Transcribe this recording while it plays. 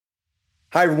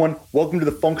Hi, everyone. Welcome to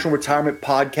the Functional Retirement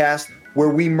Podcast, where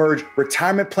we merge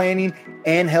retirement planning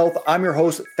and health. I'm your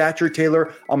host, Thatcher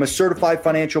Taylor. I'm a certified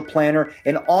financial planner.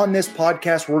 And on this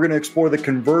podcast, we're going to explore the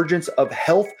convergence of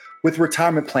health with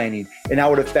retirement planning and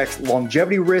how it affects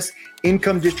longevity risk,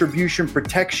 income distribution,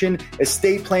 protection,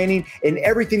 estate planning, and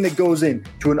everything that goes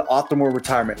into an optimal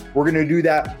retirement. We're going to do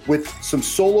that with some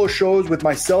solo shows with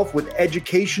myself, with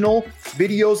educational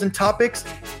videos and topics,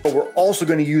 but we're also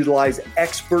going to utilize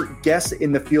expert guests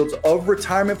in the fields of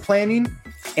retirement planning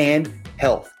and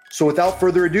health. So without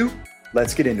further ado,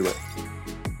 let's get into it.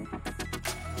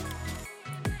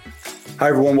 Hi,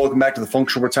 everyone. Welcome back to the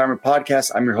Functional Retirement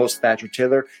Podcast. I'm your host, Thatcher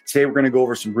Taylor. Today, we're going to go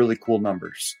over some really cool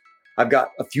numbers. I've got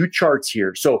a few charts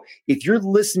here. So if you're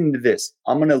listening to this,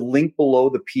 I'm going to link below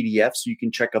the PDF so you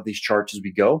can check out these charts as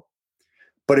we go.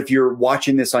 But if you're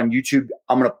watching this on YouTube,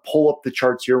 I'm going to pull up the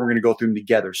charts here. We're going to go through them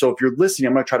together. So if you're listening,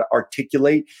 I'm going to try to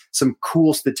articulate some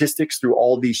cool statistics through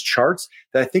all these charts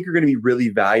that I think are going to be really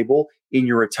valuable in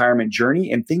your retirement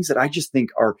journey and things that I just think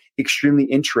are extremely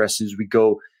interesting as we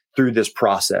go through this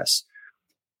process.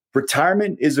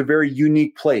 Retirement is a very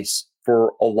unique place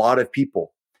for a lot of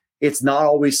people. It's not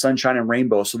always sunshine and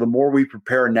rainbow. So the more we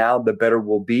prepare now, the better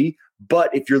we'll be.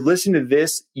 But if you're listening to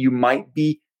this, you might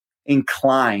be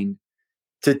inclined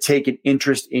to take an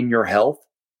interest in your health.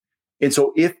 And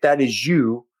so if that is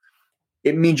you,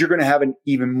 it means you're going to have an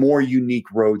even more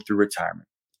unique road through retirement,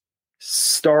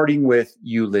 starting with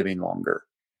you living longer.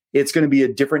 It's going to be a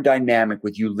different dynamic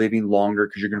with you living longer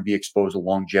because you're going to be exposed to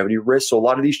longevity risk. So a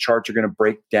lot of these charts are going to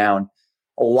break down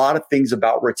a lot of things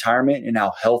about retirement and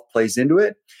how health plays into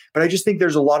it. But I just think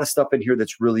there's a lot of stuff in here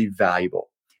that's really valuable.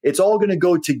 It's all going to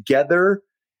go together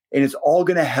and it's all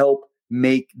going to help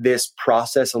make this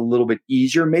process a little bit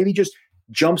easier. Maybe just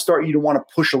jumpstart you to want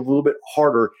to push a little bit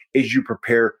harder as you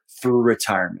prepare through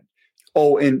retirement.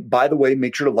 Oh, and by the way,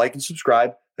 make sure to like and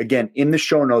subscribe. Again, in the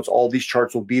show notes, all these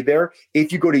charts will be there.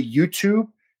 If you go to YouTube,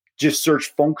 just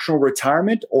search functional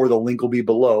retirement or the link will be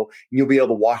below and you'll be able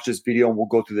to watch this video and we'll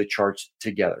go through the charts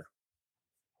together.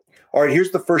 All right,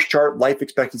 here's the first chart, life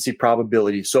expectancy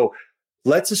probability. So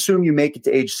let's assume you make it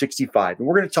to age 65. And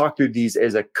we're going to talk through these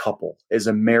as a couple, as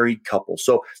a married couple.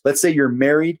 So let's say you're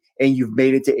married and you've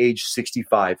made it to age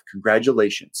 65.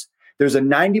 Congratulations. There's a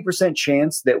 90%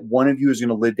 chance that one of you is going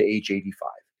to live to age 85.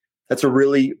 That's a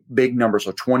really big number.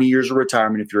 So 20 years of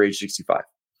retirement if you're age 65.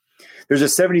 There's a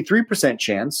 73%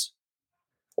 chance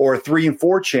or a 3 in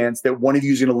 4 chance that one of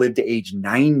you is going to live to age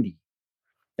 90.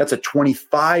 That's a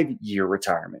 25-year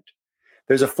retirement.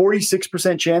 There's a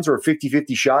 46% chance or a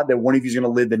 50-50 shot that one of you is going to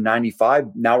live to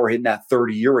 95. Now we're hitting that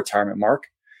 30-year retirement mark.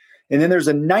 And then there's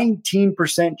a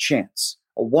 19% chance,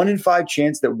 a 1 in 5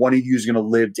 chance that one of you is going to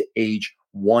live to age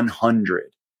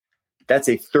 100. That's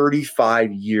a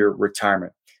 35-year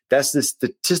retirement. That's the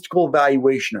statistical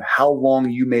evaluation of how long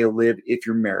you may live if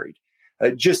you're married.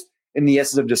 Just in the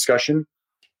essence of discussion,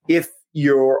 if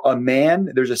you're a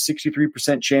man, there's a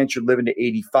 63% chance you're living to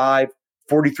 85,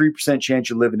 43% chance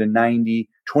you're living to 90,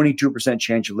 22%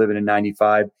 chance you're living to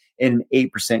 95, and an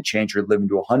 8% chance you're living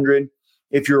to 100.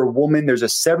 If you're a woman, there's a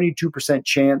 72%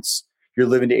 chance you're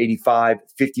living to 85,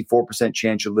 54%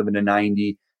 chance you're living to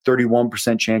 90,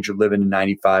 31% chance you're living to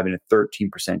 95, and a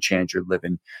 13% chance you're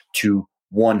living to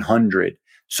 100.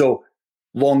 So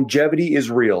longevity is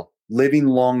real. Living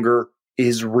longer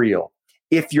is real.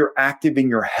 If you're active in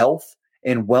your health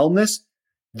and wellness,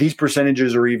 these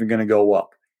percentages are even going to go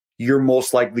up. You're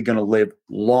most likely going to live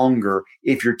longer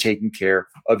if you're taking care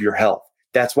of your health.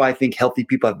 That's why I think healthy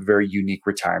people have a very unique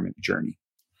retirement journey.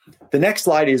 The next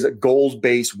slide is a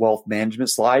goals-based wealth management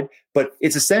slide, but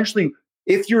it's essentially,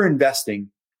 if you're investing,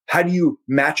 how do you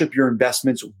match up your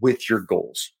investments with your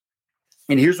goals?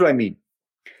 And here's what I mean.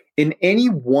 In any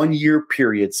 1 year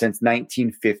period since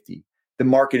 1950, the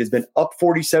market has been up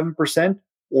 47%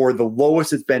 or the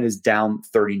lowest it's been is down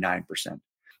 39%.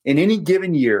 In any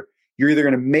given year, you're either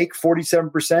going to make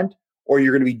 47% or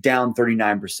you're going to be down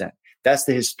 39%. That's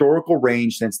the historical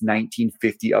range since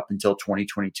 1950 up until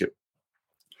 2022.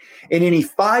 In any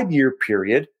 5-year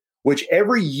period, which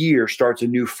every year starts a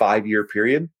new 5-year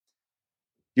period,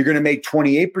 you're going to make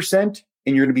 28%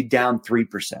 and you're going to be down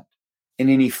 3% in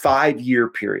any 5-year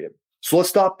period. So let's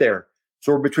stop there.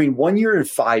 So we're between 1 year and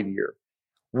 5 year.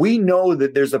 We know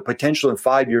that there's a potential in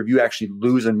 5 year of you actually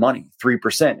losing money,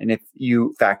 3%. And if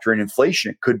you factor in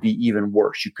inflation, it could be even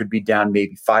worse. You could be down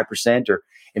maybe 5% or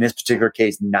in this particular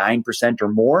case, 9% or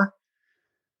more.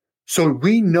 So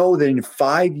we know that in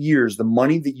 5 years, the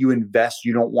money that you invest,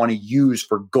 you don't want to use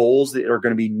for goals that are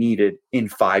going to be needed in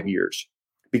 5 years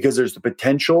because there's the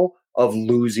potential of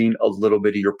losing a little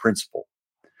bit of your principal.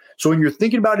 So when you're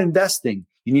thinking about investing,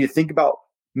 you need to think about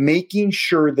making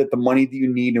sure that the money that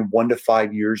you need in 1 to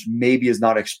 5 years maybe is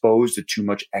not exposed to too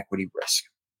much equity risk.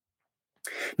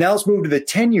 Now let's move to the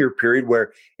 10-year period,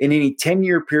 where in any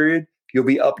 10-year period, you'll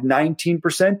be up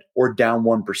 19% or down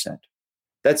 1%.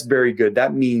 That's very good.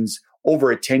 That means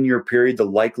over a 10-year period, the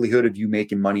likelihood of you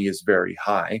making money is very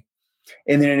high.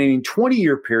 And then in any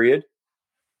 20-year period,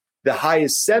 the high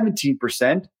is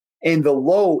 17% and the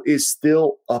low is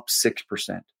still up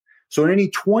 6%. So in any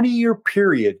 20-year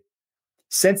period,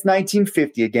 since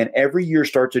 1950, again, every year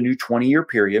starts a new 20-year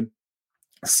period.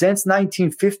 Since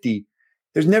 1950,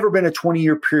 there's never been a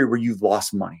 20-year period where you've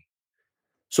lost money.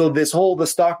 So this whole the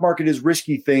stock market is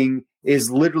risky thing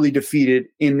is literally defeated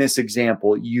in this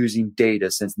example using data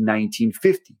since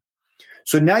 1950.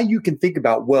 So now you can think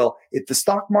about, well, if the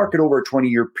stock market over a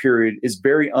 20-year period is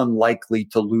very unlikely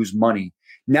to lose money,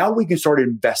 now we can start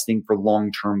investing for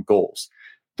long-term goals.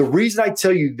 The reason I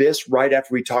tell you this right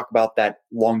after we talk about that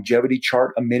longevity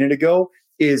chart a minute ago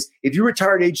is if you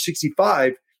retire at age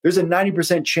 65, there's a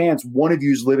 90% chance one of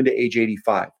you is living to age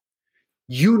 85.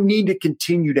 You need to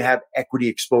continue to have equity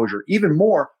exposure. Even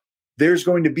more, there's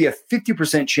going to be a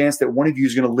 50% chance that one of you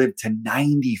is going to live to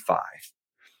 95.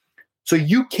 So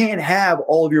you can't have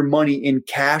all of your money in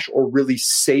cash or really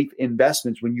safe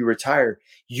investments when you retire.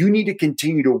 You need to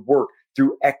continue to work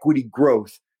through equity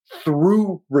growth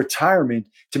through retirement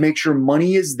to make sure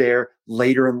money is there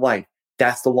later in life.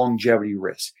 That's the longevity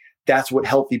risk. That's what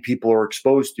healthy people are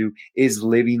exposed to, is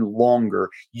living longer.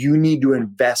 You need to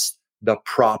invest the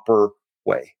proper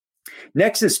way.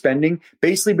 Next is spending,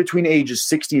 basically between ages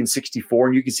 60 and 64.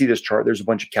 And you can see this chart. There's a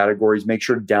bunch of categories. Make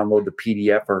sure to download the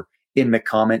PDF or in the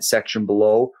comment section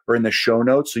below or in the show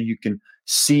notes so you can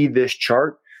see this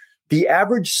chart. The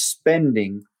average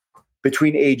spending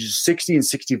between ages 60 and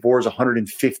 64 is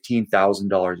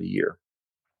 $115,000 a year.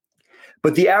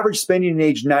 But the average spending in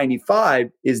age 95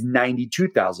 is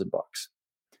 $92,000.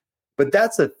 But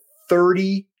that's a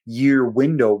 30-year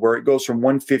window where it goes from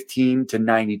 115 to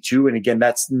 92. And again,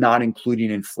 that's not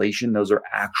including inflation. Those are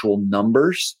actual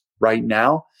numbers right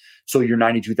now. So your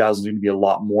 92,000 is going to be a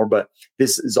lot more, but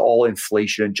this is all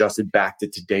inflation adjusted back to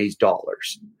today's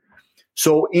dollars.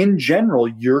 So in general,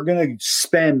 you're going to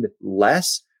spend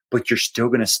less, but you're still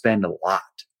going to spend a lot.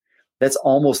 That's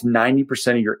almost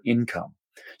 90% of your income.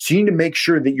 So you need to make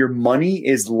sure that your money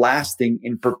is lasting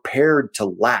and prepared to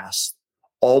last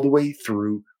all the way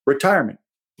through retirement.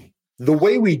 The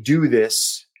way we do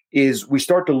this is we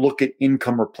start to look at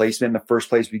income replacement. In the first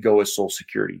place we go is Social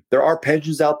Security. There are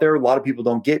pensions out there. A lot of people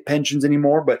don't get pensions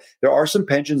anymore, but there are some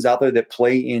pensions out there that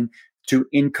play into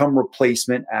income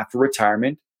replacement after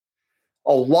retirement.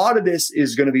 A lot of this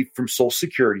is going to be from Social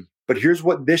Security. But here's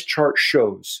what this chart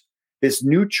shows. This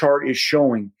new chart is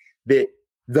showing that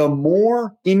the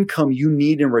more income you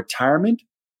need in retirement,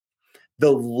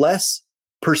 the less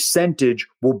percentage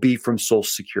will be from Social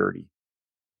Security.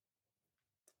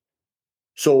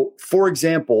 So, for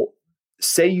example,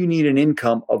 say you need an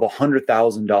income of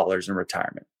 $100,000 in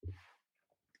retirement.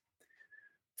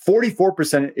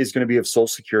 44% is going to be of Social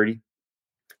Security.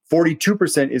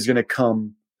 42% is going to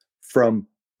come from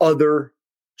other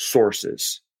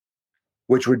sources,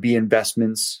 which would be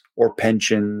investments or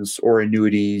pensions or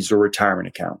annuities or retirement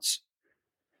accounts.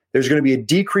 There's going to be a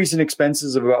decrease in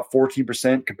expenses of about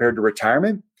 14% compared to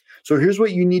retirement. So here's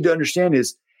what you need to understand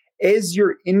is as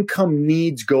your income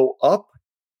needs go up,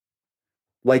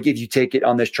 like if you take it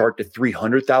on this chart to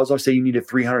 $300,000, say you needed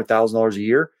 $300,000 a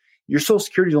year, your Social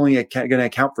Security is only going to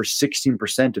account for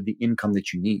 16% of the income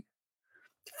that you need.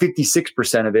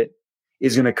 56% of it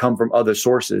is going to come from other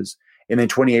sources. And then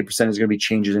 28% is going to be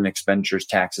changes in expenditures,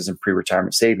 taxes, and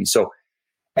pre-retirement savings. So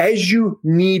as you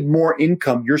need more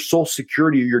income, your Social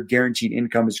Security or your guaranteed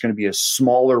income is going to be a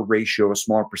smaller ratio, a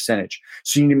smaller percentage.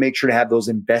 So you need to make sure to have those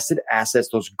invested assets,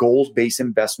 those goals-based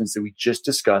investments that we just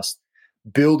discussed,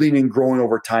 building and growing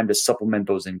over time to supplement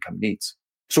those income needs.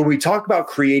 So when we talk about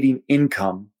creating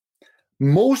income,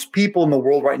 most people in the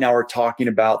world right now are talking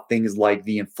about things like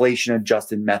the inflation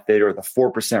adjusted method or the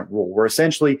 4% rule, where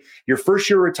essentially your first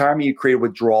year of retirement, you create a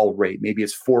withdrawal rate. Maybe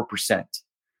it's 4%.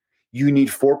 You need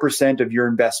 4% of your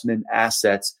investment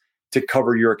assets to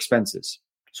cover your expenses.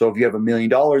 So if you have $1 million,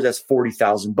 that's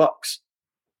 $40,000.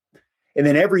 And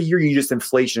then every year you just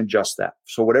inflation adjust that.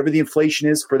 So whatever the inflation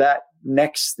is for that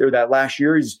next or that last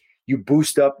year is you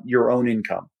boost up your own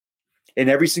income. And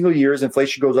every single year as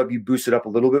inflation goes up, you boost it up a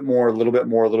little bit more, a little bit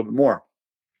more, a little bit more.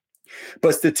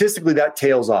 But statistically, that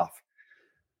tails off.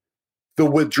 The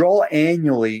withdrawal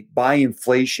annually by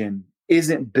inflation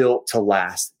isn't built to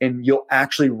last. And you'll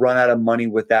actually run out of money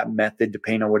with that method,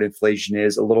 depending on what inflation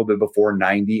is, a little bit before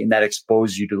 90. And that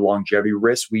exposes you to longevity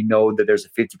risk. We know that there's a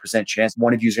 50% chance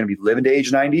one of you is going to be living to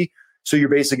age 90. So you're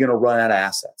basically going to run out of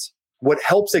assets. What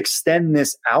helps extend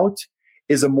this out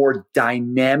is a more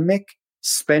dynamic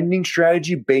spending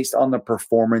strategy based on the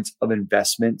performance of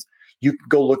investments. You can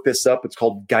go look this up. It's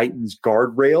called Guyton's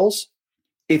Guardrails.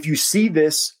 If you see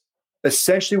this,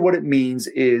 essentially what it means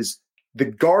is the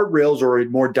guardrails or a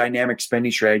more dynamic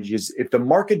spending strategy is if the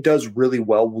market does really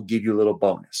well, we'll give you a little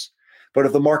bonus. But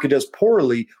if the market does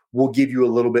poorly, we'll give you a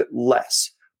little bit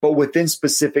less. But within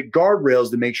specific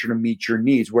guardrails to make sure to meet your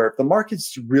needs, where if the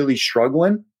market's really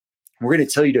struggling, we're going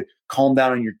to tell you to calm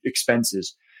down on your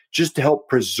expenses just to help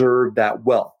preserve that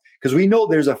wealth. Because we know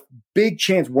there's a big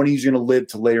chance one of you is going to live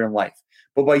to later in life.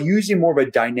 But by using more of a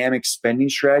dynamic spending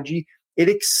strategy, it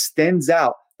extends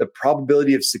out the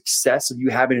probability of success of you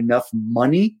having enough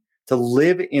money to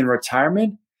live in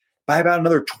retirement by about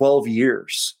another 12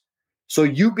 years. So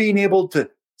you being able to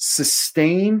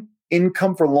sustain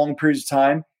income for long periods of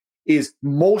time is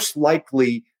most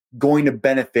likely going to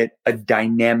benefit a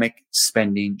dynamic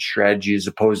spending strategy as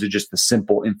opposed to just the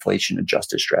simple inflation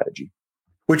adjusted strategy,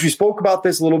 which we spoke about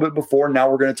this a little bit before. Now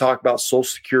we're going to talk about Social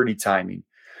Security timing.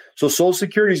 So Social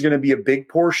Security is going to be a big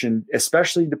portion,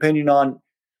 especially depending on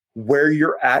where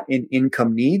you're at in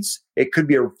income needs. It could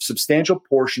be a substantial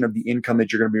portion of the income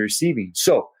that you're going to be receiving.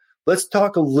 So let's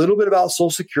talk a little bit about Social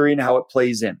Security and how it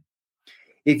plays in.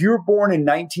 If you were born in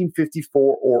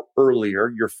 1954 or earlier,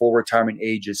 your full retirement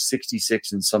age is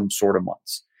 66 in some sort of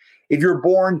months. If you're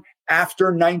born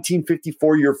after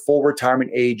 1954, your full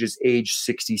retirement age is age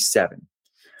 67.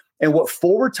 And what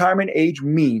full retirement age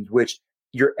means, which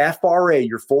your FRA,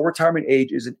 your full retirement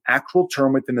age, is an actual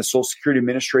term within the Social Security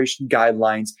Administration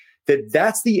guidelines,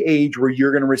 that's the age where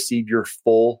you're going to receive your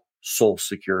full Social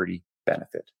Security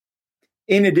benefit.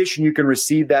 In addition, you can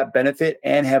receive that benefit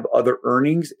and have other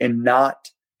earnings and not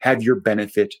have your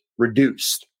benefit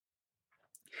reduced.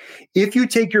 If you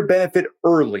take your benefit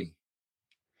early,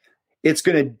 it's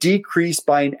going to decrease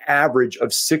by an average of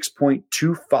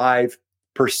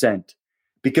 6.25%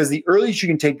 because the earliest you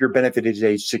can take your benefit is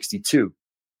age 62.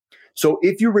 So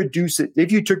if you reduce it,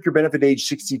 if you took your benefit age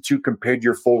 62 compared to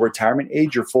your full retirement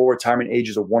age is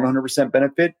a 100%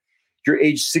 benefit. Your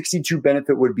age 62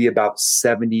 benefit would be about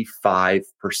 75%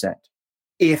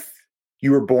 if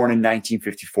you were born in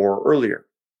 1954 or earlier.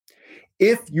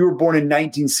 If you were born in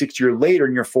 1960 or later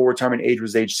and your full retirement age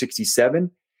was age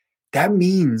 67, that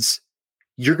means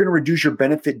you're going to reduce your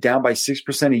benefit down by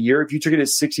 6% a year. If you took it at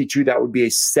 62, that would be a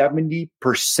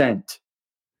 70%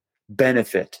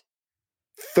 benefit,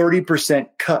 30%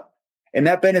 cut. And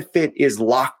that benefit is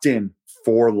locked in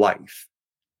for life.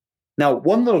 Now,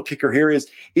 one little kicker here is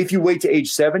if you wait to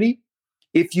age 70,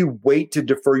 if you wait to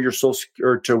defer your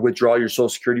or to withdraw your Social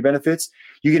Security benefits,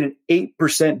 you get an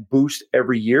 8% boost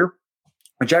every year,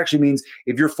 which actually means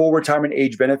if your full retirement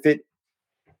age benefit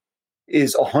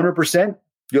is 100%,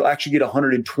 you'll actually get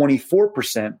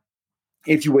 124%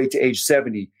 if you wait to age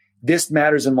 70. This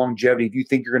matters in longevity. If you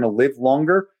think you're going to live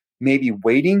longer, maybe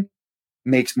waiting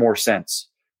makes more sense.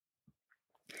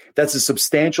 That's a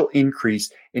substantial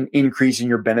increase in increasing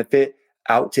your benefit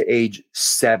out to age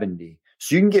 70.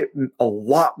 So you can get a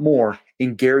lot more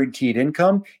in guaranteed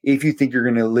income if you think you're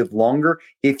going to live longer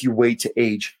if you wait to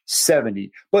age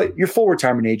 70. But your full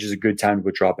retirement age is a good time to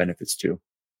withdraw benefits too.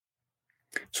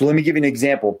 So let me give you an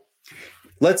example.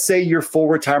 Let's say your full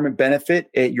retirement benefit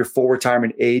at your full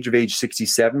retirement age of age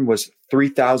 67 was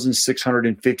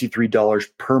 $3,653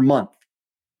 per month.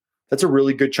 That's a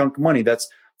really good chunk of money. That's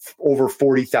over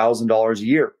 $40,000 a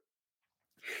year.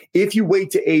 If you wait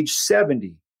to age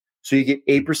 70, so you get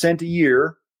 8% a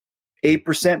year,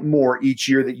 8% more each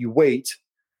year that you wait,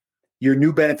 your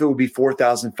new benefit would be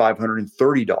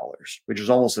 $4,530, which is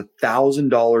almost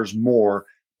 $1,000 more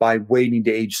by waiting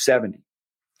to age 70.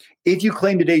 If you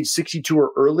claimed at age 62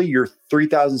 or early, your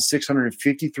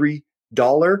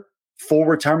 $3,653 full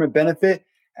retirement benefit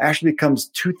actually becomes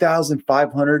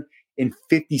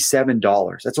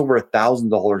 $2,557. That's over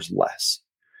 $1,000 less.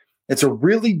 It's a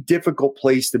really difficult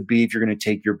place to be if you're going to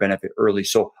take your benefit early.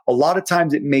 So a lot of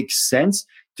times it makes sense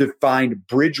to find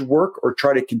bridge work or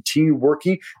try to continue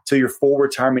working till your full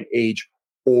retirement age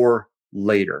or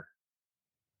later.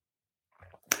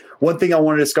 One thing I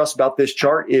want to discuss about this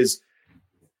chart is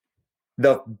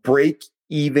the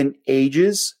break-even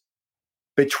ages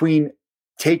between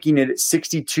taking it at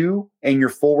 62 and your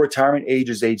full retirement age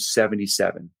is age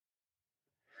 77.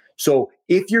 So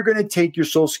if you're going to take your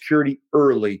Social Security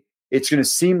early, it's going to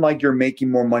seem like you're making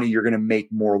more money, you're going to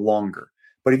make more longer.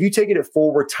 But if you take it at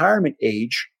full retirement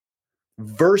age,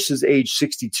 versus age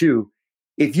 62,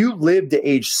 if you live to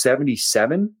age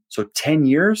 77, so 10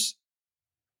 years,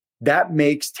 that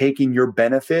makes taking your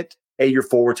benefit at your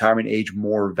full retirement age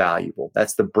more valuable.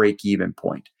 That's the break-even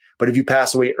point. But if you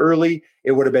pass away early,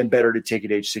 it would have been better to take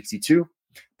at age 62.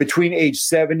 Between age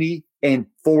 70 and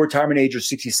full retirement age of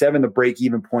 67, the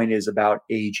break-even point is about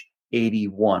age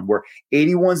 81, where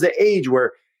 81 is the age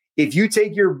where if you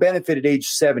take your benefit at age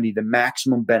 70, the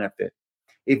maximum benefit,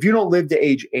 if you don't live to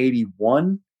age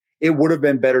 81, it would have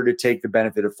been better to take the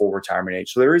benefit of full retirement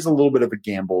age. So there is a little bit of a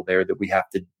gamble there that we have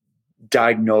to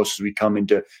diagnose as we come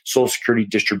into Social Security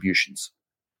distributions.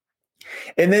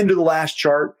 And then to the last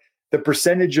chart, the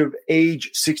percentage of age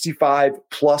 65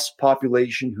 plus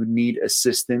population who need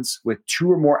assistance with 2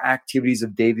 or more activities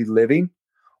of daily living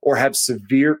or have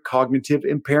severe cognitive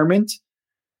impairment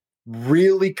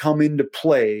really come into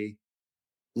play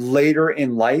later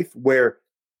in life, where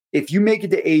if you make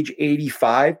it to age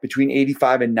 85, between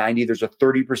 85 and 90, there's a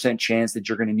 30% chance that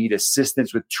you're going to need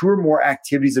assistance with 2 or more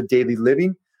activities of daily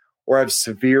living or have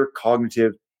severe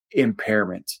cognitive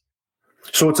impairment.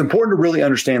 So it's important to really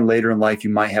understand later in life, you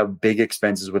might have big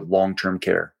expenses with long-term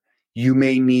care. You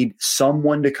may need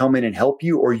someone to come in and help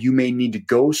you, or you may need to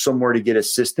go somewhere to get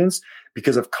assistance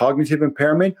because of cognitive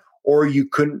impairment, or you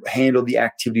couldn't handle the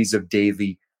activities of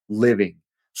daily living.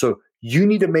 So you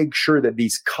need to make sure that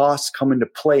these costs come into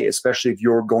play, especially if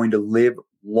you're going to live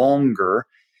longer.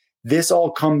 This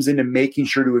all comes into making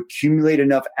sure to accumulate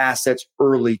enough assets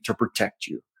early to protect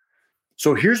you.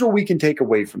 So here's what we can take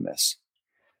away from this.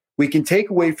 We can take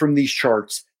away from these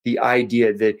charts the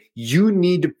idea that you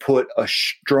need to put a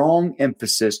strong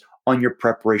emphasis on your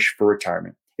preparation for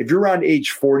retirement. If you're around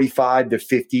age 45 to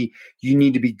 50, you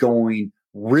need to be going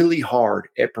really hard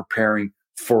at preparing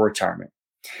for retirement.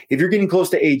 If you're getting close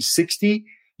to age 60,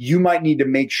 you might need to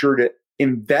make sure to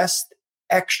invest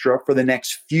extra for the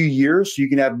next few years so you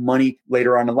can have money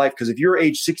later on in life. Because if you're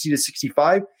age 60 to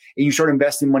 65 and you start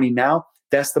investing money now,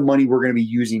 that's the money we're going to be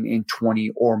using in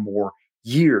 20 or more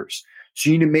years. So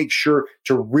you need to make sure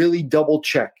to really double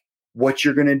check what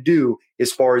you're going to do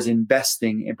as far as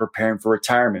investing and preparing for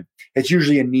retirement. It's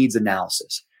usually a needs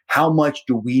analysis. How much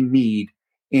do we need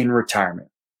in retirement?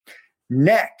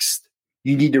 Next,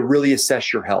 you need to really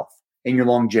assess your health and your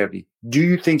longevity. Do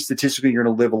you think statistically you're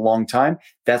going to live a long time?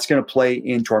 That's going to play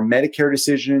into our Medicare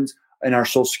decisions and our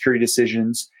Social Security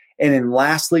decisions. And then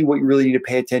lastly, what you really need to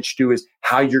pay attention to is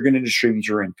how you're going to distribute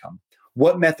your income.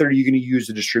 What method are you going to use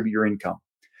to distribute your income?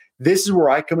 This is where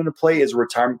I come into play as a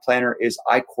retirement planner, is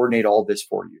I coordinate all this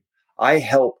for you. I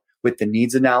help with the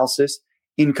needs analysis,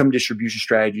 income distribution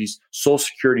strategies, Social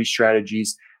Security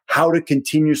strategies, how to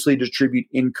continuously distribute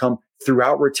income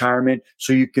throughout retirement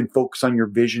so you can focus on your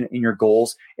vision and your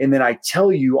goals. And then I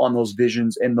tell you on those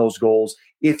visions and those goals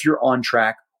if you're on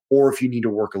track or if you need to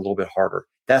work a little bit harder.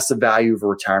 That's the value of a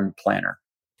retirement planner.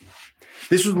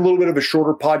 This was a little bit of a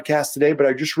shorter podcast today, but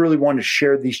I just really wanted to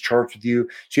share these charts with you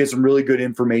so you have some really good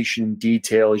information and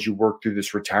detail as you work through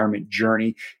this retirement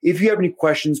journey. If you have any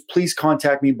questions, please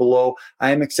contact me below.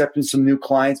 I am accepting some new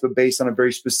clients, but based on a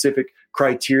very specific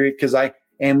criteria because I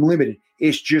am limited.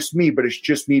 It's just me, but it's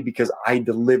just me because I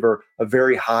deliver a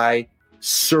very high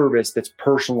service that's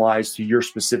personalized to your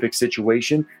specific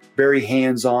situation, very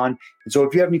hands-on. And so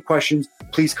if you have any questions,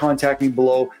 please contact me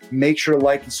below. Make sure to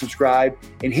like and subscribe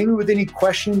and hit me with any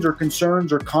questions or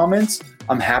concerns or comments.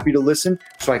 I'm happy to listen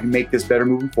so I can make this better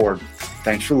moving forward.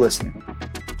 Thanks for listening.